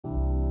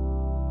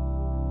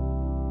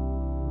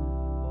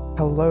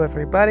Hello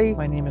everybody,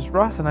 my name is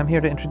Ross and I'm here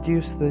to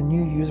introduce the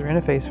new user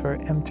interface for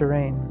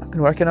MTerrain. I've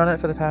been working on it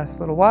for the past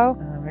little while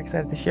and I'm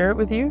excited to share it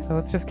with you, so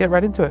let's just get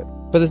right into it.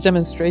 For this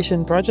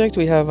demonstration project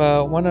we have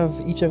one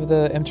of each of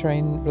the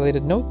MTerrain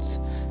related nodes.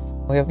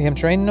 We have the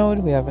MTerrain node,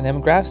 we have an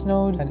MGrass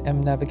node, an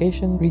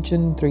MNavigation,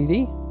 Region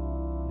 3D,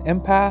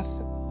 Empath,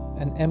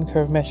 an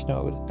MCurveMesh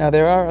node. Now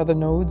there are other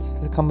nodes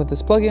that come with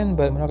this plugin,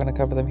 but we're not going to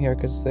cover them here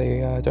because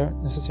they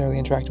don't necessarily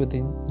interact with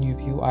the new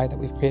UI that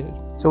we've created.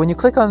 So when you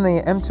click on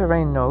the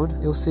MTerrain node,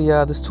 you'll see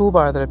this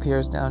toolbar that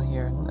appears down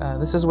here.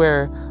 This is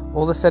where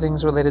all the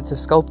settings related to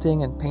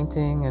sculpting and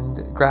painting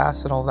and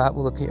grass and all that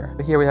will appear.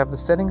 Here we have the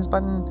settings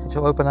button, which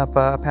will open up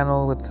a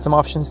panel with some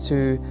options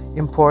to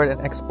import and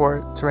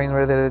export terrain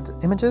related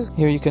images.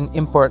 Here you can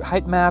import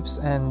height maps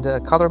and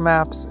color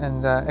maps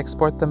and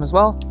export them as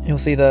well. You'll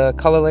see the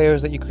color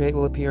layers that you create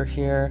will appear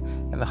here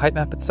and the height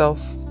map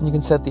itself. And you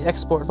can set the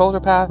export folder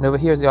path. And over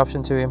here is the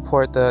option to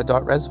import the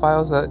 .res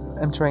files that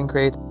MTerrain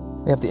creates.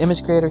 We have the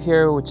image creator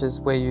here, which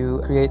is where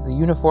you create the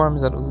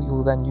uniforms that you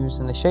will then use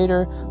in the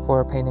shader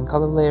for painting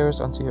color layers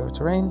onto your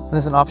terrain. And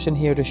there's an option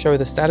here to show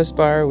the status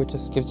bar, which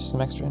just gives you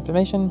some extra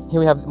information. Here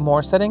we have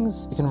more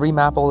settings. You can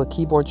remap all the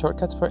keyboard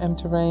shortcuts for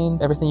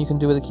MTerrain. Everything you can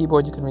do with the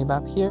keyboard you can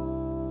remap here.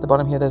 At the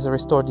bottom here there's a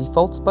restore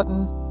defaults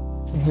button.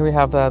 And here we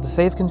have the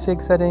save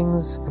config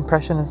settings,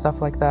 compression and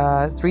stuff like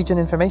that. It's region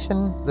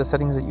information, the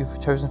settings that you've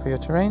chosen for your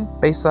terrain,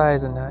 base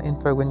size and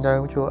info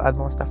window, which we'll add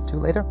more stuff to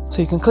later.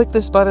 So you can click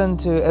this button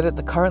to edit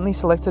the currently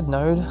selected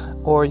node,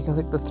 or you can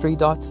click the three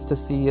dots to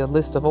see a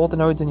list of all the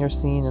nodes in your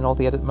scene and all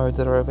the edit modes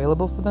that are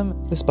available for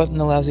them. This button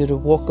allows you to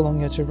walk along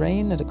your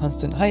terrain at a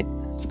constant height.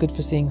 It's good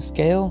for seeing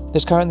scale.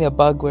 There's currently a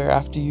bug where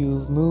after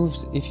you've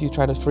moved, if you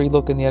try to free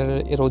look in the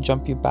editor, it'll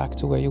jump you back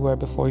to where you were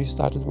before you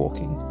started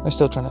walking. We're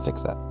still trying to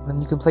fix that. And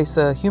you can place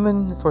a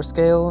human for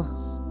scale.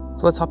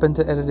 So let's hop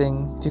into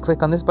editing. If you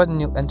click on this button,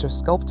 you'll enter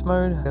sculpt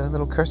mode. A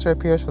little cursor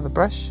appears for the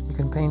brush. You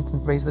can paint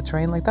and raise the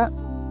terrain like that.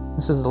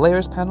 This is the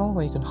layers panel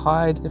where you can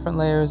hide different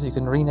layers, you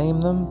can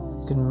rename them.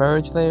 You can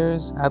merge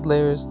layers, add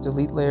layers,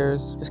 delete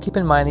layers. Just keep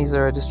in mind these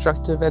are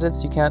destructive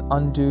edits. You can't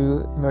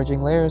undo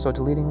merging layers or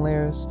deleting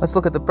layers. Let's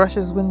look at the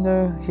brushes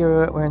window.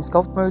 Here we're in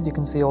sculpt mode. You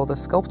can see all the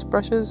sculpt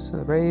brushes,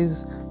 the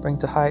raise, bring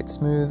to height,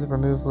 smooth,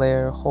 remove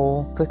layer,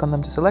 hole. Click on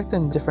them to select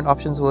and different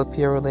options will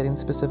appear relating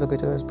specifically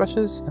to those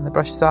brushes. And the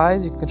brush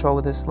size you can control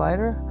with this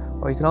slider,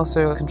 or you can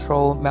also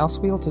control mouse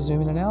wheel to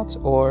zoom in and out,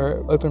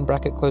 or open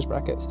bracket, close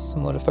brackets,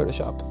 similar to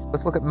Photoshop.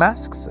 Let's look at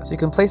masks. So you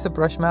can place a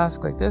brush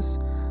mask like this,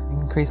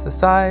 increase the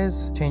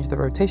size, change the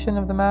rotation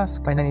of the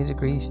mask by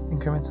 90-degree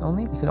increments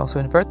only. You can also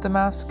invert the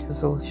mask.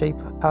 This will shape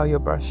how your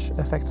brush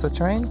affects the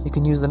terrain. You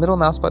can use the middle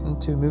mouse button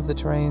to move the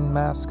terrain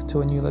mask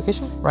to a new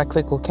location. Right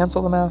click will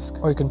cancel the mask,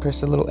 or you can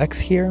press the little X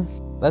here.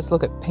 Let's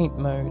look at paint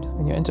mode.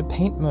 When you enter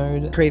paint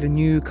mode, create a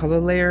new color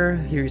layer.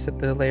 Here you set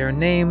the layer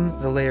name,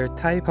 the layer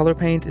type. Color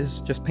paint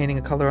is just painting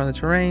a color on the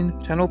terrain.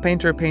 Channel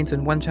painter paints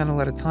in one channel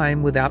at a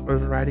time without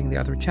overriding the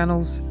other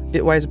channels.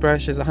 Bitwise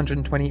brush is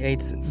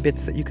 128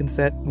 bits that you can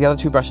set. The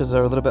other two brushes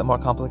are a little bit more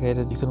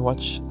complicated. You can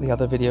watch the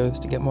other videos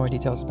to get more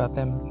details about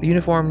them. The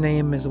uniform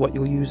name is what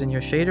you'll use in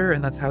your shader,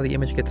 and that's how the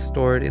image gets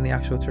stored in the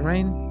actual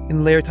terrain.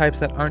 In layer types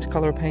that aren't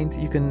color paint,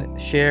 you can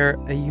share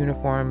a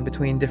uniform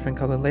between different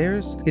color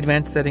layers. The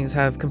advanced settings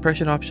have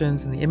compression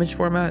options in the image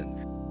format.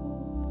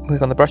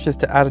 Click on the brushes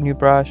to add a new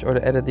brush or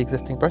to edit the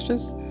existing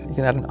brushes. You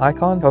can add an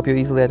icon to help you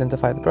easily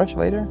identify the brush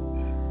later.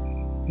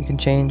 You can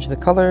change the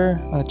color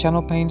on a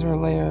channel painter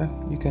layer.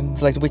 You can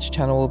select which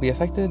channel will be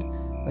affected.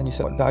 Then you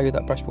set what value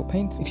that brush will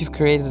paint. If you've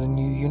created a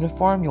new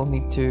uniform, you'll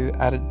need to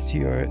add it to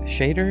your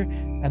shader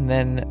and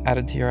then add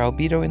it to your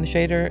albedo in the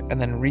shader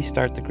and then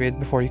restart the grid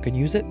before you can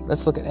use it.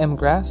 Let's look at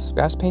MGrass,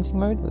 grass painting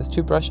mode. There's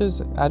two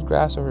brushes, add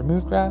grass or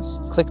remove grass.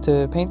 Click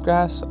to paint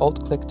grass,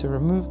 alt click to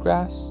remove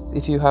grass.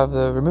 If you have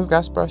the remove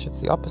grass brush,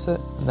 it's the opposite.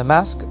 And the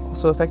mask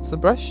also affects the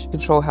brush.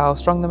 Control how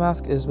strong the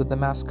mask is with the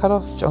mask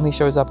cutoff, which only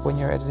shows up when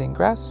you're editing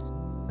grass.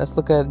 Let's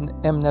look at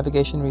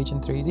MNavigation region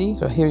 3D.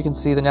 So here you can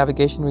see the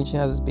navigation region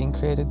as it's being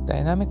created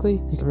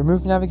dynamically. You can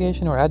remove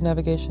navigation or add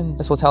navigation.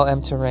 This will tell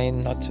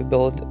MTerrain not to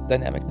build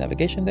dynamic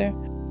navigation there.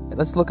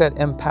 Let's look at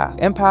Empath.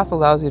 Empath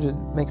allows you to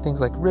make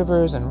things like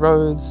rivers and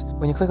roads.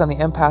 When you click on the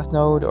Empath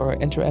node or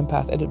enter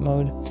Empath edit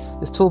mode,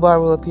 this toolbar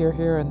will appear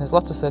here and there's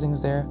lots of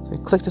settings there. So you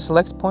click to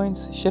select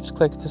points, shift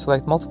click to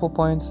select multiple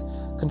points,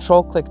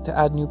 control click to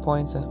add new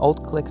points, and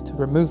alt click to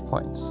remove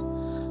points.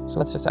 So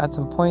let's just add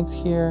some points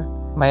here.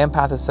 My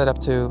Empath is set up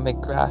to make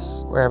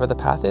grass wherever the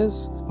path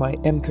is. My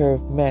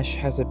MCurveMesh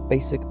has a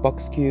basic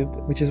box cube,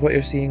 which is what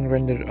you're seeing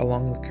rendered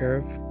along the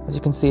curve. As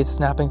you can see, it's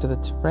snapping to the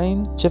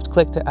terrain. Shift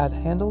click to add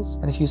handles,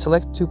 and if you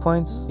select 2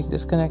 points, you can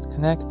disconnect,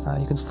 connect.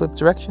 You can flip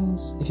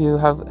directions. If you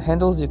have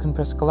handles, you can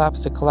press collapse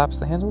to collapse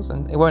the handles,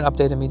 and it won't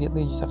update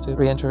immediately. You just have to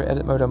re-enter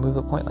edit mode or move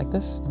a point like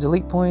this.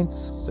 Delete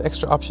points.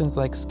 Extra options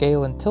like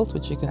scale and tilt,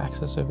 which you can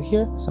access over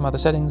here. Some other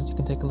settings you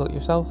can take a look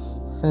yourself.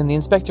 And in the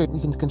inspector, you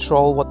can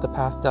control what the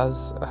path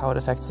does, how it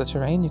affects the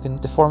terrain. You can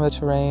deform the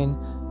terrain,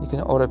 you can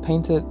auto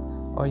paint it,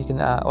 or you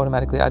can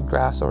automatically add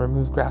grass or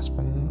remove grass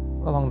from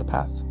along the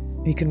path.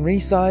 You can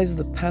resize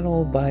the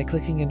panel by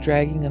clicking and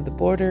dragging on the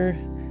border,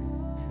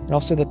 and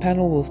also the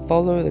panel will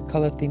follow the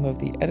color theme of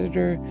the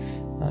editor.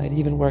 It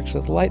even works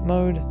with light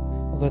mode,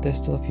 although there's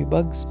still a few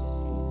bugs.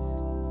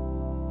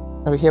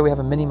 Over here we have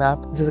a mini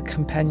map. This is a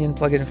companion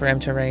plugin for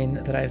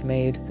MTerrain that I've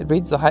made. It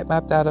reads the height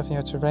map data from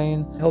your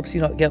terrain. It helps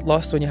you not get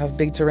lost when you have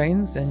big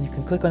terrains, and you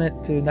can click on it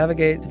to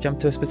navigate, to jump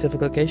to a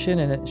specific location,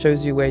 and it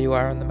shows you where you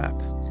are on the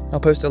map. I'll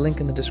post a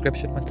link in the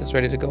description once it's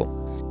ready to go.